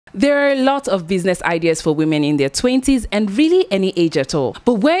There are a lot of business ideas for women in their 20s and really any age at all.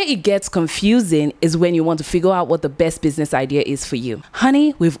 But where it gets confusing is when you want to figure out what the best business idea is for you.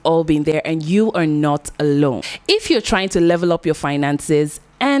 Honey, we've all been there and you are not alone. If you're trying to level up your finances,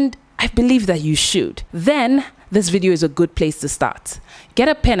 and I believe that you should, then this video is a good place to start. Get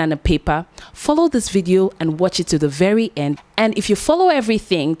a pen and a paper, follow this video and watch it to the very end. And if you follow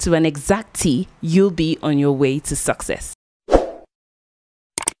everything to an exact T, you'll be on your way to success.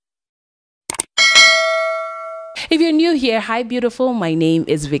 If you're new here, hi beautiful, my name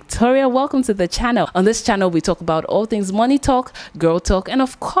is Victoria. Welcome to the channel. On this channel, we talk about all things money talk, girl talk, and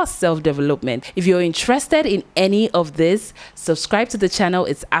of course, self-development. If you're interested in any of this, subscribe to the channel.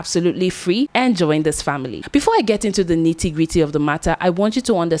 It's absolutely free and join this family. Before I get into the nitty-gritty of the matter, I want you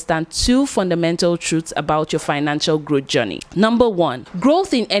to understand two fundamental truths about your financial growth journey. Number one,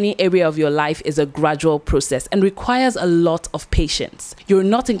 growth in any area of your life is a gradual process and requires a lot of patience. You're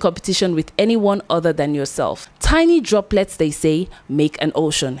not in competition with anyone other than yourself. Tiny droplets, they say, make an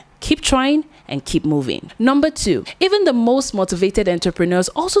ocean. Keep trying and keep moving. Number two, even the most motivated entrepreneurs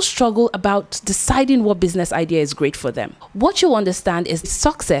also struggle about deciding what business idea is great for them. What you understand is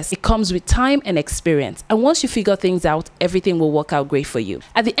success, it comes with time and experience. And once you figure things out, everything will work out great for you.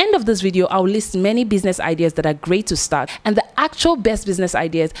 At the end of this video, I'll list many business ideas that are great to start and the actual best business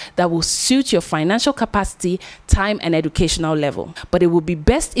ideas that will suit your financial capacity, time, and educational level. But it will be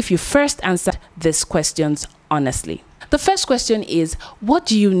best if you first answer these questions honestly. The first question is, what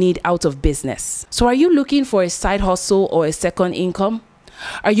do you need out of business? So are you looking for a side hustle or a second income?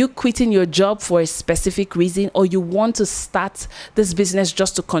 Are you quitting your job for a specific reason, or you want to start this business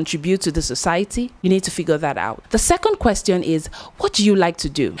just to contribute to the society? You need to figure that out. The second question is, what do you like to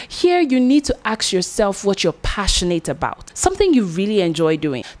do? Here, you need to ask yourself what you're passionate about, something you really enjoy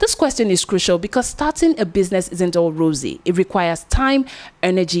doing. This question is crucial because starting a business isn't all rosy. It requires time,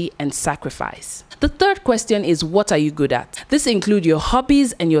 energy, and sacrifice. The third question is, what are you good at? This includes your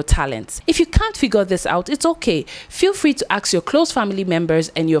hobbies and your talents. If you can't figure this out, it's okay. Feel free to ask your close family members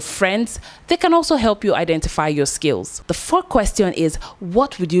and your friends. They can also help you identify your skills. The fourth question is,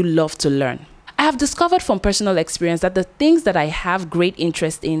 what would you love to learn? I have discovered from personal experience that the things that I have great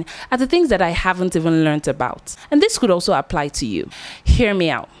interest in are the things that I haven't even learned about. And this could also apply to you. Hear me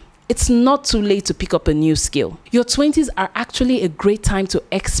out. It's not too late to pick up a new skill. Your 20s are actually a great time to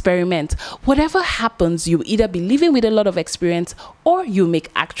experiment. Whatever happens, you'll either be living with a lot of experience or you make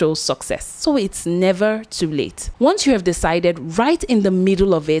actual success. So it's never too late. Once you have decided, right in the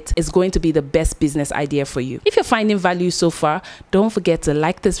middle of it is going to be the best business idea for you. If you're finding value so far, don't forget to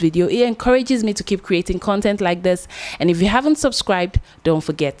like this video. It encourages me to keep creating content like this. And if you haven't subscribed, don't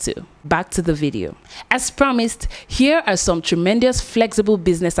forget to. Back to the video. As promised, here are some tremendous flexible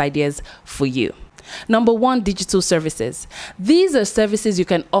business ideas for you. Number one, digital services. These are services you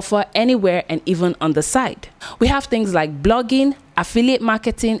can offer anywhere and even on the side. We have things like blogging, affiliate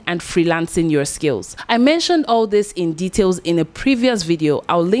marketing, and freelancing your skills. I mentioned all this in details in a previous video.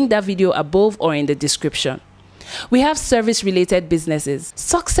 I'll link that video above or in the description. We have service-related businesses.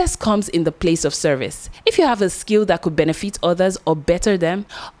 Success comes in the place of service. If you have a skill that could benefit others or better them,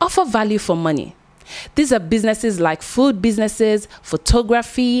 offer value for money. These are businesses like food businesses,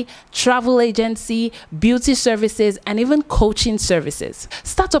 photography, travel agency, beauty services, and even coaching services.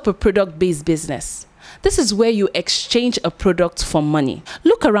 Start up a product-based business. This is where you exchange a product for money.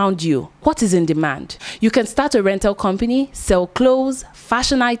 Look around you. What is in demand? You can start a rental company, sell clothes,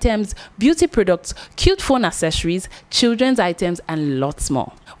 fashion items, beauty products, cute phone accessories, children's items, and lots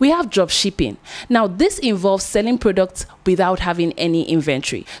more. We have drop shipping. Now, this involves selling products without having any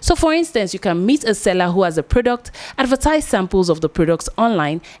inventory. So for instance, you can meet a seller who has a product, advertise samples of the products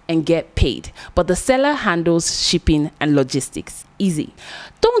online, and get paid. But the seller handles shipping and logistics. Easy.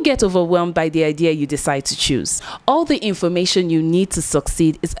 Don't get overwhelmed by the idea you decide to choose. All the information you need to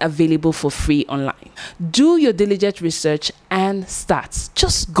succeed is available for free online. Do your diligent research and start.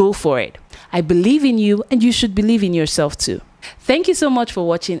 Just go for it. I believe in you and you should believe in yourself too. Thank you so much for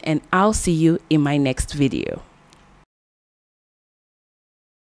watching and I'll see you in my next video.